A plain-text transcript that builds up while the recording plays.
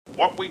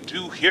What we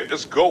do here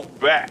is go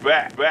back.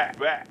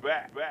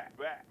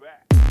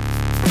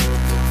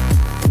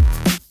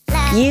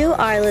 You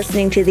are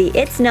listening to the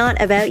It's Not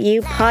About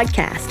You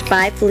podcast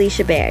by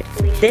Felicia Baird.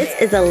 This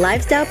is a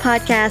lifestyle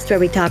podcast where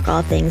we talk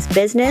all things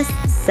business,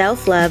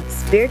 self-love,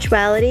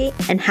 spirituality,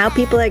 and how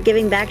people are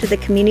giving back to the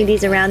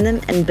communities around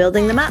them and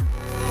building them up,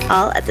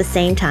 all at the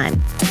same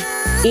time.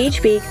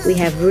 Each week, we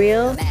have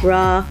real,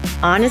 raw,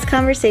 honest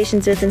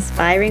conversations with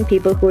inspiring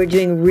people who are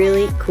doing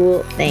really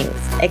cool things,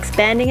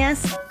 expanding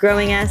us,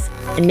 growing us,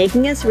 and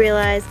making us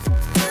realize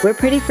we're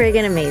pretty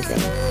friggin' amazing.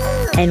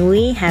 And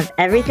we have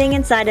everything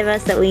inside of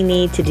us that we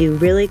need to do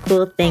really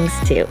cool things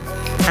too.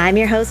 I'm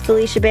your host,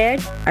 Felicia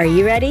Baird. Are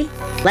you ready?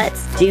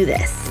 Let's do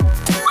this.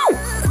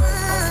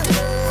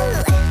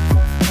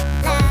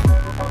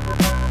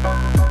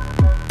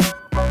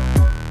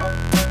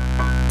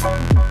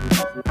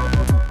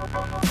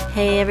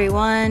 Hey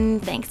everyone,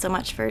 thanks so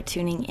much for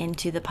tuning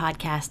into the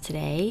podcast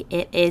today.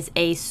 It is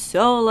a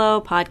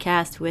solo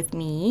podcast with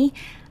me.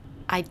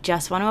 I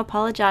just want to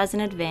apologize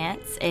in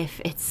advance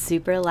if it's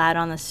super loud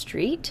on the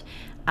street.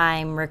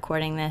 I'm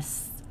recording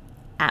this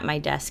at my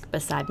desk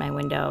beside my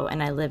window,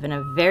 and I live in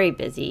a very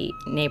busy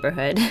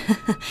neighborhood.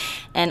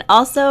 And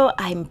also,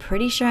 I'm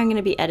pretty sure I'm going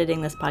to be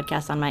editing this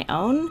podcast on my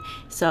own.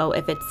 So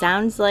if it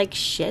sounds like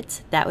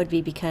shit, that would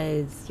be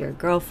because your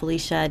girl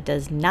Felicia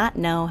does not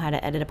know how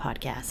to edit a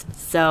podcast.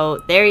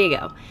 So there you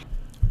go.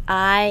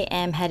 I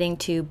am heading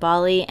to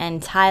Bali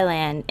and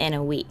Thailand in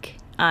a week.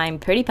 I'm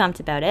pretty pumped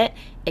about it.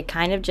 It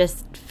kind of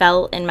just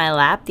fell in my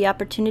lap, the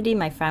opportunity.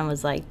 My friend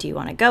was like, do you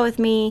want to go with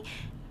me?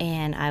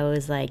 And I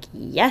was like,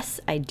 yes,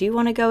 I do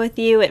want to go with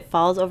you. It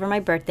falls over my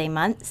birthday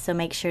month, so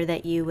make sure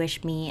that you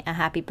wish me a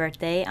happy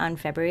birthday on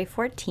February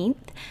 14th.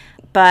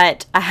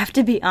 But I have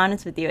to be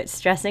honest with you, it's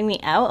stressing me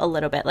out a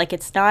little bit. Like,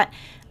 it's not,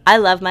 I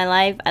love my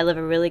life. I live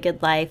a really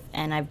good life,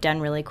 and I've done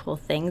really cool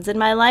things in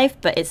my life,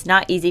 but it's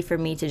not easy for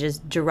me to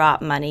just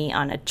drop money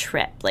on a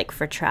trip, like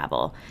for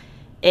travel.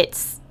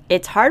 It's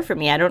hard for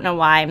me. I don't know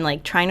why. I'm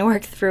like trying to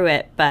work through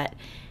it, but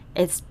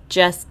it's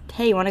just,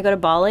 hey, you want to go to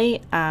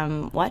Bali?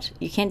 What?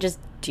 You can't just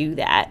do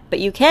that, but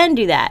you can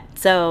do that.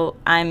 So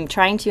I'm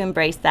trying to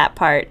embrace that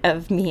part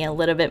of me a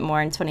little bit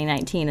more in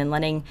 2019 and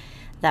letting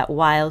that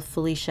wild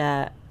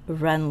Felicia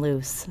run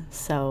loose.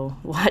 So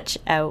watch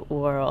out,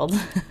 world.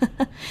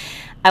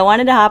 I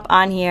wanted to hop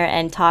on here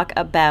and talk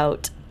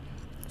about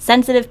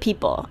sensitive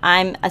people.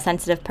 I'm a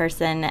sensitive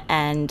person,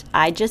 and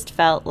I just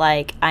felt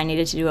like I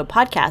needed to do a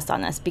podcast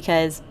on this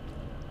because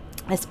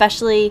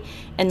especially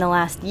in the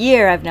last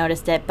year, I've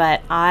noticed it,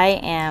 but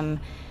I'm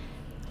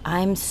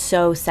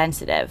so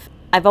sensitive.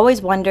 I've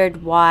always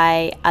wondered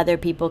why other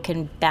people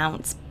can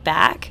bounce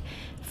back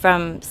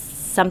from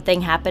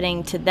something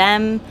happening to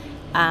them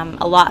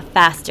a lot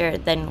faster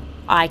than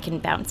I can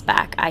bounce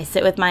back. I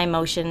sit with my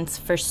emotions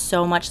for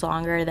so much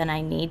longer than I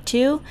need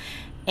to,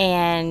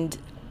 and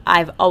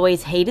I've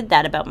always hated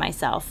that about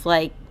myself.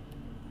 Like,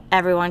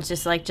 everyone's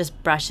just like,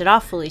 just brush it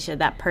off, Felicia.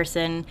 That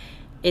person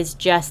is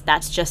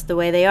that's just the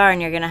way they are, and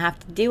you're going to have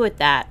to deal with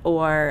that,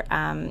 or,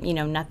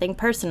 nothing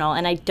personal.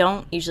 And I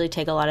don't usually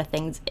take a lot of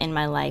things in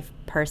my life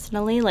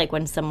personally. Like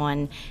when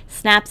someone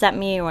snaps at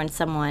me or when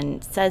someone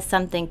says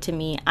something to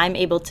me, I'm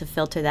able to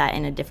filter that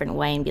in a different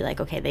way and be like,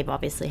 okay, they've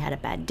obviously had a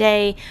bad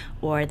day,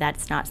 or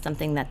that's not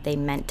something that they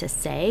meant to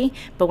say.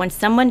 But when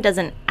someone does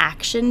an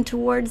action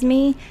towards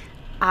me,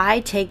 I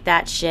take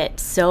that shit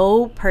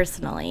so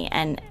personally,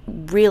 and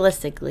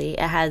realistically,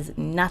 it has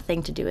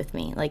nothing to do with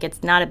me. Like,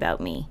 it's not about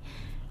me.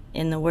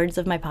 In the words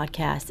of my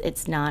podcast,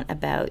 it's not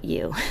about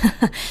you.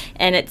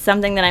 And it's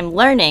something that I'm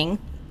learning.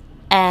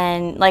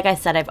 And like I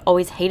said, I've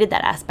always hated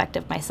that aspect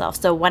of myself.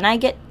 So when I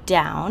get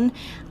down,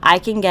 I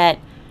can get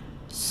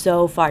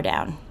so far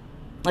down,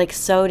 like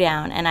so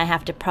down, and I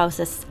have to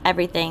process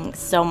everything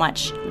so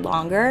much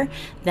longer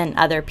than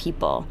other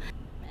people.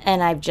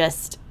 And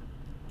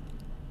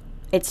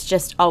it's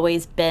just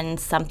always been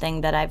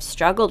something that I've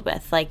struggled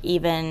with. Like,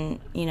 even,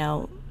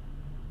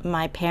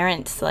 my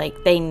parents,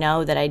 like, they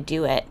know that I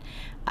do it.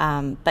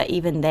 But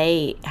even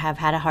they have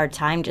had a hard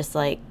time, just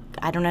like,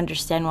 I don't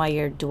understand why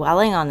you're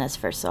dwelling on this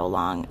for so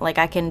long. Like,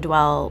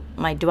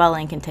 my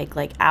dwelling can take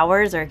like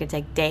hours, or it could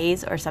take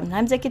days, or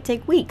sometimes it could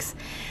take weeks.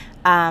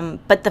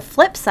 But the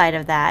flip side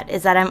of that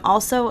is that I'm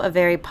also a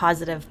very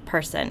positive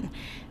person.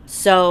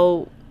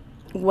 So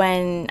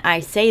when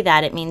I say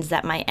that, it means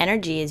that my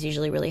energy is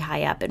usually really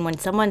high up. And when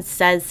someone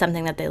says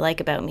something that they like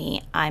about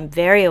me, I'm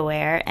very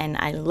aware, and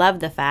I love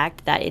the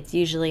fact that it's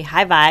usually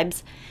high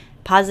vibes,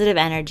 positive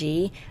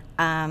energy,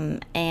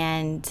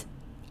 and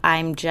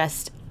I'm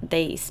just,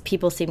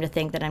 people seem to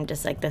think that I'm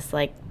just like this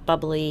like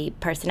bubbly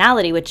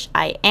personality, which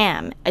I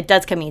am. It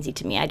does come easy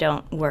to me. I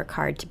don't work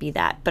hard to be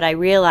that, but I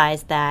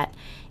realize that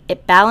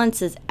it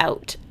balances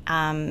out.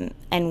 And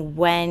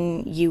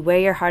when you wear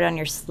your heart on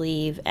your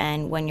sleeve,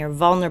 and when you're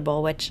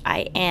vulnerable, which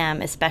I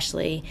am,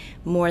 especially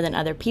more than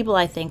other people,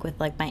 I think, with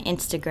like my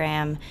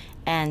Instagram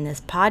and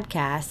this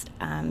podcast,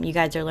 you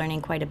guys are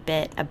learning quite a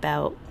bit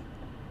about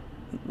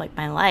like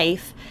my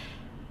life.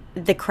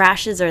 The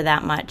crashes are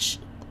that much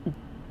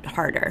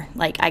harder.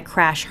 Like I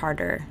crash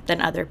harder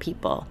than other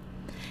people.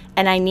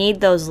 And I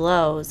need those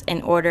lows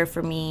in order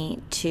for me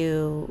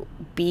to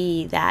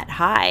be that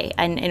high.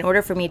 And in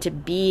order for me to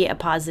be a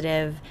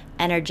positive,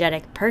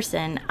 energetic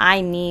person,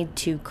 I need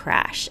to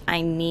crash.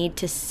 I need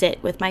to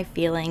sit with my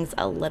feelings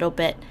a little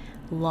bit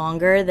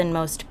longer than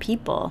most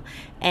people.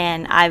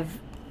 And I've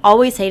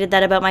always hated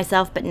that about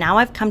myself, but now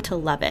I've come to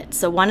love it.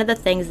 So one of the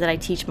things that I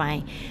teach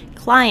my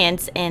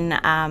clients in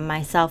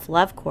my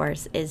self-love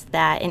course is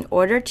that in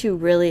order to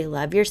really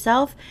love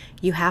yourself,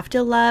 you have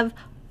to love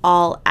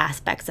all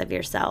aspects of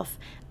yourself.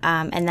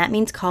 And that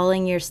means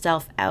calling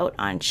yourself out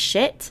on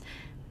shit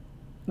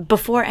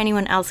before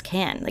anyone else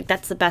can. Like,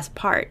 that's the best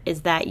part,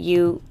 is that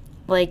you,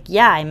 like,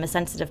 yeah, I'm a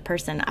sensitive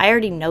person. I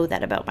already know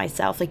that about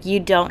myself. Like, you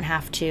don't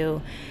have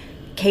to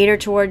cater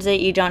towards it.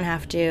 You don't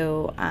have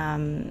to,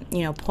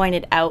 point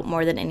it out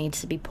more than it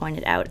needs to be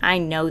pointed out. I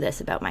know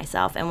this about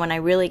myself. And when I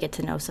really get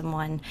to know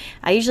someone,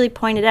 I usually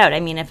point it out. I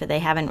mean, if they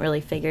haven't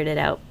really figured it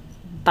out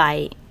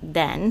by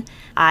then,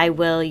 I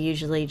will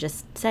usually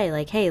just say,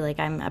 like, hey, like,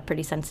 I'm a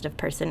pretty sensitive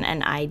person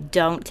and I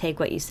don't take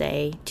what you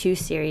say too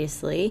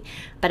seriously,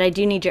 but I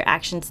do need your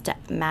actions to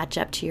match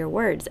up to your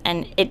words.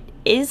 And it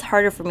is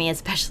harder for me,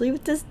 especially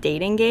with this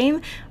dating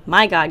game.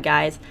 My God,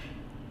 guys,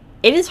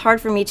 it is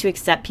hard for me to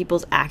accept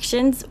people's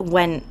actions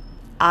when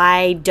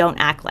I don't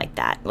act like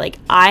that. Like,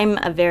 I'm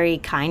a very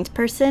kind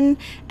person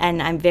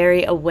and I'm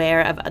very aware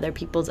of other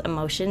people's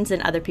emotions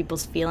and other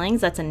people's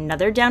feelings. That's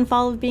another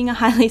downfall of being a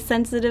highly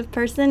sensitive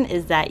person,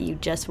 is that you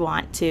just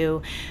want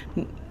to,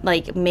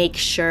 like, make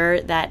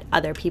sure that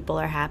other people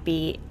are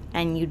happy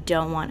and you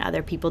don't want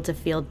other people to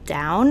feel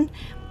down.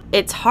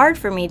 It's hard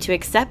for me to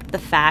accept the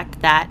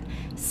fact that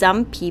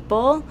some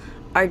people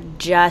are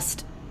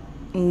just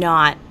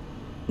not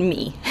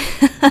me.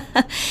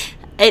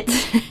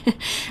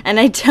 And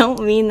I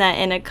don't mean that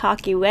in a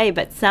cocky way,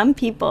 but some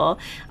people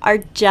are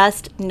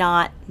just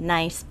not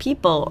nice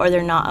people, or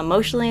they're not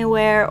emotionally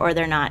aware, or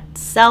they're not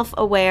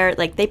self-aware.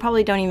 Like, they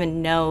probably don't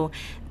even know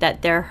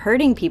that they're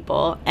hurting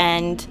people.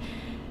 And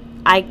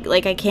I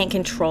can't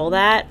control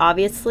that,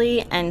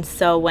 obviously. And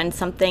so when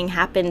something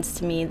happens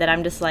to me that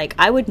I'm just like,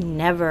 I would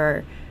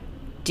never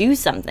do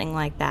something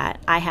like that,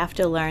 I have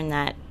to learn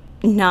that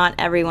not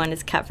everyone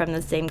is cut from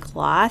the same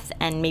cloth,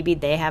 and maybe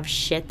they have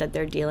shit that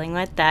they're dealing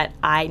with that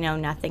I know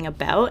nothing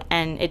about,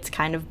 and it's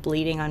kind of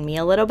bleeding on me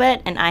a little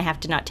bit, and I have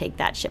to not take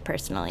that shit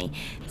personally.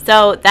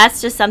 So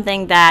that's just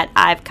something that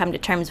I've come to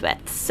terms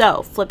with.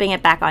 So flipping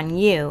it back on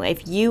you,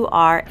 if you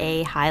are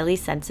a highly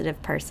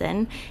sensitive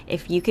person,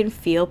 if you can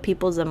feel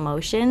people's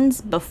emotions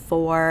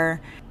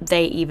before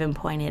they even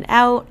point it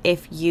out,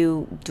 if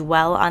you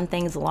dwell on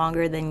things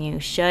longer than you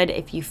should,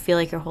 if you feel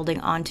like you're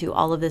holding on to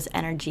all of this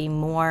energy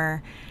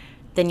more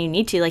than you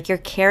need to, like, you're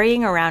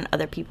carrying around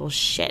other people's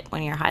shit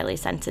when you're highly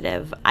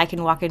sensitive. I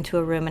can walk into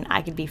a room and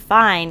I could be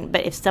fine,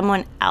 but if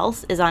someone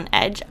else is on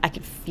edge, I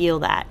could feel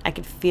that. I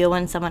could feel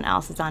when someone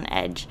else is on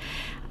edge.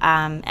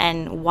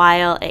 And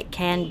while it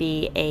can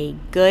be a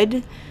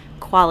good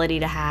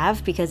quality to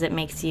have, because it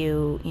makes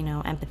you,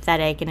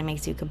 empathetic, and it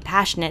makes you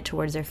compassionate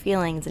towards their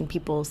feelings, and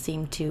people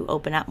seem to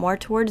open up more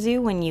towards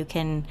you when you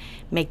can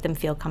make them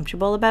feel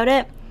comfortable about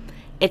it,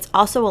 it's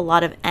also a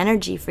lot of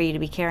energy for you to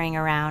be carrying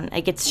around.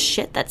 Like, it's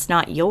shit that's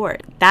not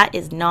yours. That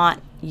is not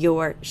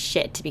your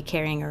shit to be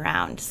carrying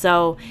around.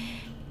 So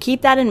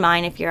keep that in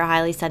mind if you're a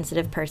highly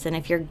sensitive person,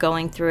 if you're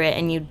going through it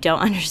and you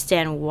don't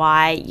understand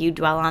why you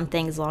dwell on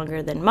things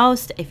longer than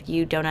most, if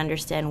you don't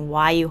understand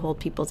why you hold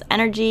people's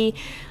energy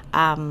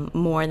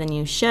more than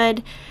you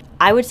should.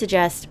 I would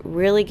suggest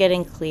really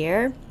getting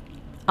clear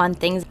on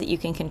things that you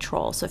can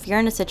control. So if you're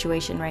in a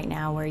situation right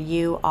now where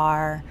you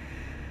are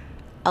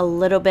a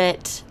little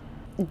bit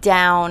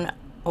down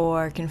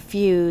or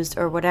confused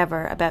or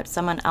whatever about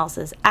someone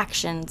else's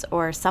actions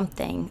or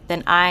something,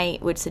 then I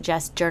would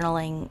suggest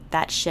journaling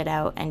that shit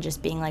out and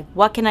just being like,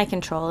 what can I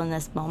control in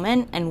this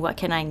moment and what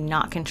can I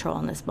not control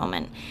in this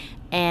moment?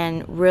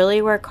 And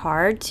really work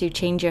hard to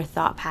change your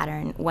thought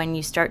pattern when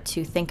you start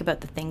to think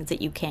about the things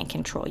that you can't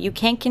control. You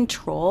can't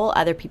control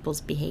other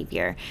people's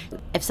behavior.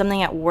 If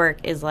something at work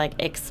is like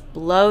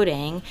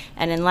exploding,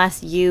 and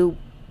unless you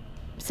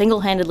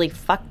single-handedly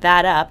fuck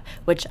that up,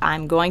 which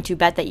I'm going to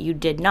bet that you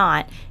did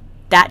not,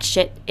 that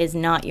shit is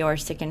not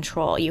yours to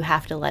control. You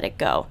have to let it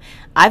go.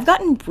 I've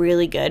gotten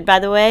really good, by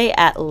the way,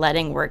 at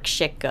letting work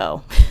shit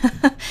go.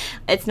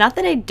 It's not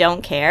that I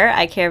don't care.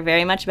 I care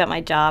very much about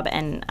my job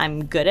and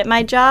I'm good at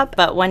my job.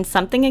 But when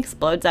something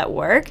explodes at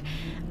work,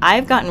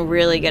 I've gotten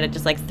really good at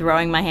just like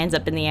throwing my hands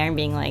up in the air and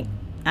being like,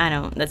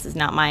 this is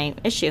not my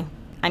issue.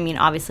 I mean,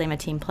 obviously I'm a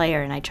team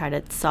player and I try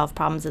to solve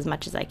problems as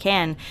much as I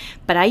can,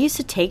 but I used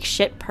to take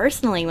shit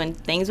personally when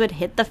things would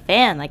hit the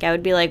fan. Like, I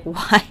would be like,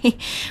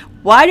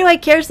 why do I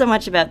care so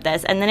much about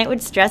this? And then it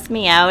would stress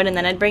me out, and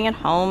then I'd bring it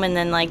home, and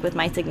then like with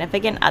my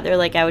significant other,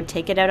 like I would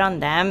take it out on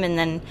them, and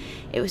then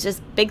it was just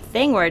a big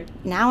thing where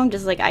now I'm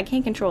just like, I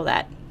can't control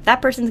that.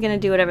 That person's going to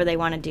do whatever they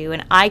want to do,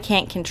 and I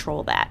can't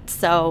control that.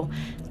 So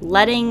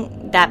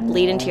letting that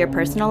bleed into your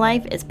personal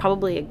life is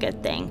probably a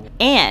good thing.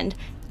 And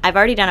I've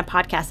already done a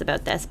podcast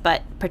about this,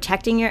 but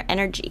protecting your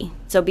energy.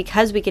 So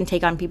because we can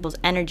take on people's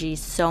energy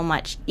so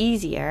much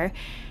easier,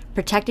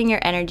 protecting your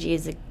energy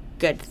is a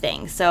good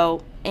thing.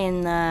 So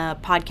in the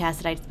podcast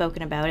that I'd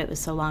spoken about, it was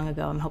so long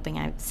ago, I'm hoping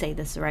I say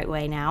this the right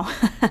way now,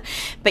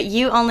 but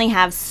you only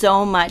have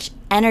so much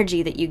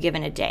energy that you give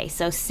in a day.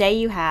 So say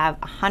you have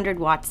 100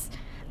 watts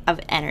of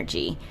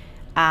energy.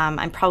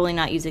 I'm probably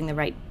not using the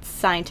right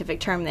scientific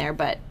term there,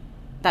 but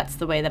that's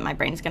the way that my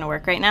brain is going to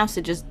work right now, so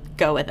just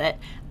go with it.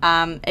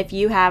 If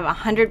you have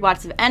 100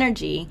 watts of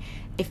energy,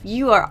 if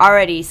you are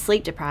already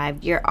sleep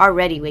deprived, you're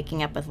already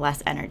waking up with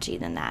less energy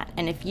than that.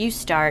 And if you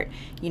start,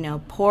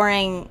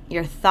 pouring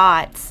your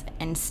thoughts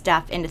and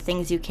stuff into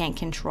things you can't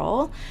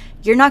control,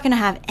 you're not going to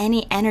have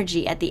any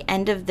energy at the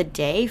end of the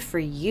day for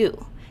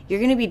you. You're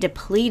going to be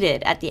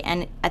depleted at the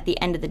end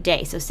of the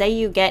day. So say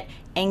you get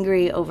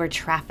angry over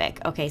traffic.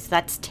 Okay, so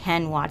that's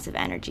 10 watts of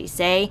energy.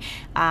 Say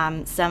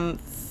some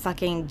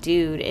fucking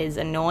dude is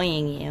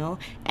annoying you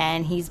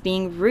and he's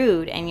being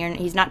rude and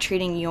he's not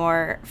treating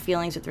your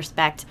feelings with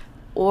respect.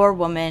 Or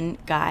woman,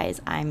 guys,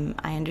 I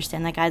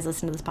understand that guys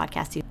listen to this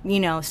podcast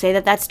too. Say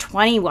that's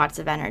 20 watts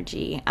of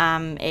energy.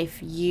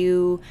 If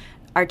you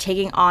are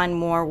taking on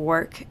more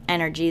work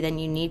energy than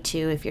you need to,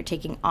 if you're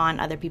taking on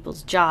other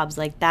people's jobs,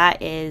 like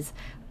that is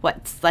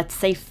let's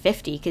say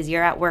 50, because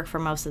you're at work for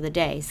most of the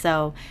day.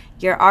 So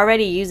you're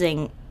already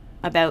using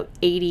about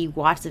 80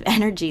 watts of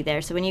energy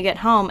there. So when you get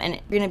home, and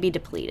you're going to be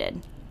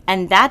depleted.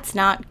 And that's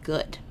not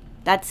good.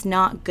 That's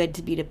not good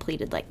to be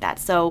depleted like that.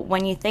 So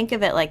when you think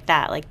of it like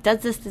that, like, does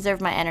this deserve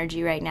my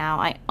energy right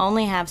now? I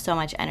only have so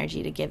much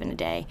energy to give in a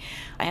day.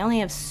 I only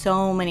have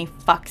so many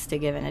fucks to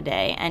give in a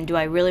day. And do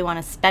I really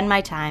want to spend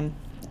my time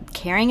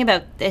caring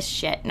about this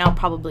shit? No,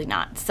 probably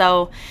not.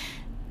 So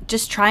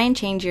just try and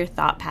change your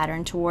thought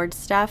pattern towards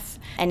stuff.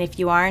 And if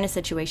you are in a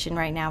situation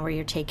right now where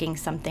you're taking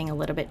something a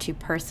little bit too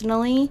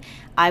personally,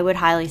 I would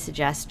highly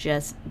suggest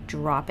just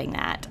dropping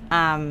that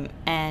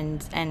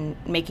and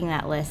making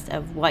that list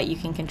of what you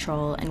can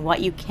control and what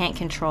you can't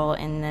control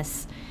in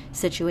this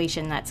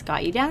situation that's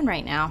got you down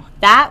right now.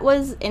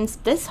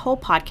 This whole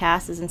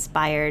podcast is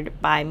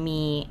inspired by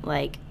me,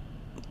 like,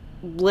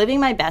 living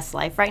my best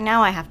life right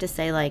now. I have to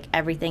say, like,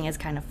 everything is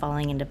kind of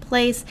falling into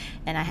place,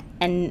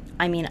 and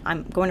I mean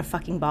I'm going to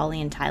fucking Bali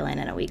in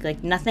Thailand in a week.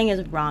 Like, nothing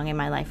is wrong in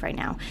my life right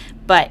now,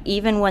 but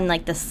even when,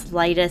 like, the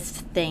slightest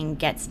thing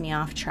gets me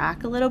off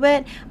track a little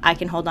bit, I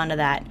can hold on to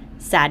that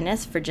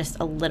sadness for just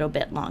a little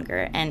bit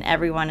longer. And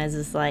everyone is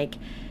just like,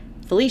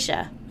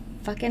 Felicia,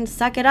 fucking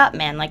suck it up,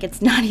 man. Like,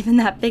 it's not even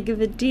that big of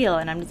a deal.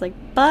 And I'm just like,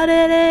 but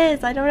it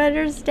is. I don't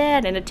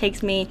understand. And it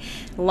takes me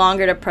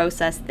longer to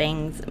process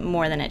things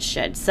more than it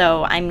should.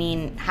 So,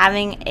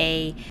 having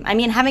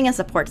a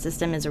support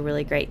system is a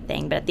really great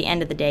thing. But at the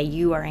end of the day,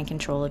 you are in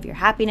control of your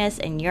happiness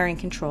and you're in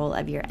control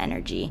of your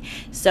energy.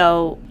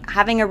 So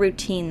having a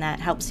routine that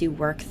helps you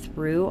work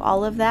through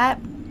all of that,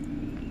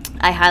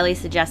 I highly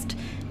suggest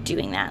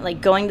doing that.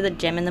 Like, going to the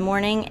gym in the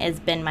morning has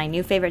been my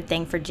new favorite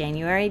thing for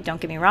January. Don't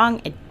get me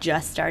wrong, it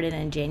just started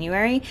in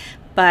January,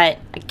 but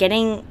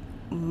getting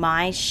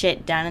my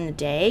shit done in the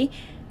day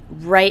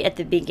right at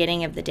the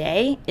beginning of the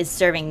day is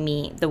serving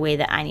me the way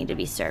that I need to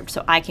be served.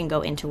 So I can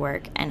go into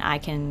work and I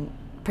can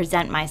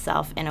present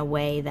myself in a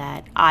way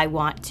that I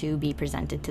want to be presented to